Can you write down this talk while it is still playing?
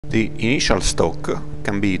The initial stock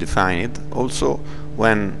can be defined also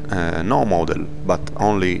when no model but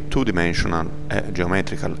only two-dimensional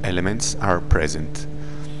geometrical elements are present.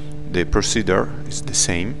 The procedure is the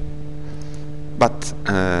same, but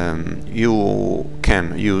you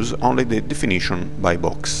can use only the definition by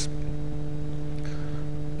box.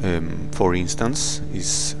 For instance,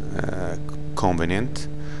 it's convenient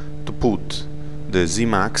to put the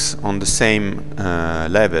Zmax on the same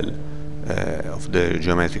level of the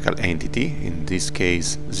geometrical entity, in this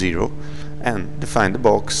case 0, and define the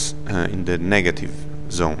box in the negative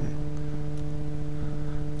zone.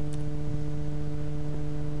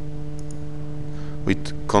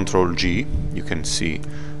 With Ctrl G you can see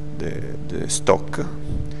the stock,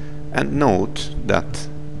 and note that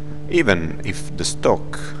even if the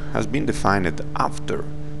stock has been defined after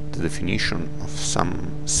the definition of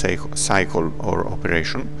some cycle or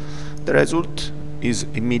operation, the result is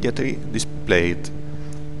immediately displayed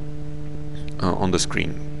on the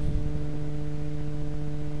screen.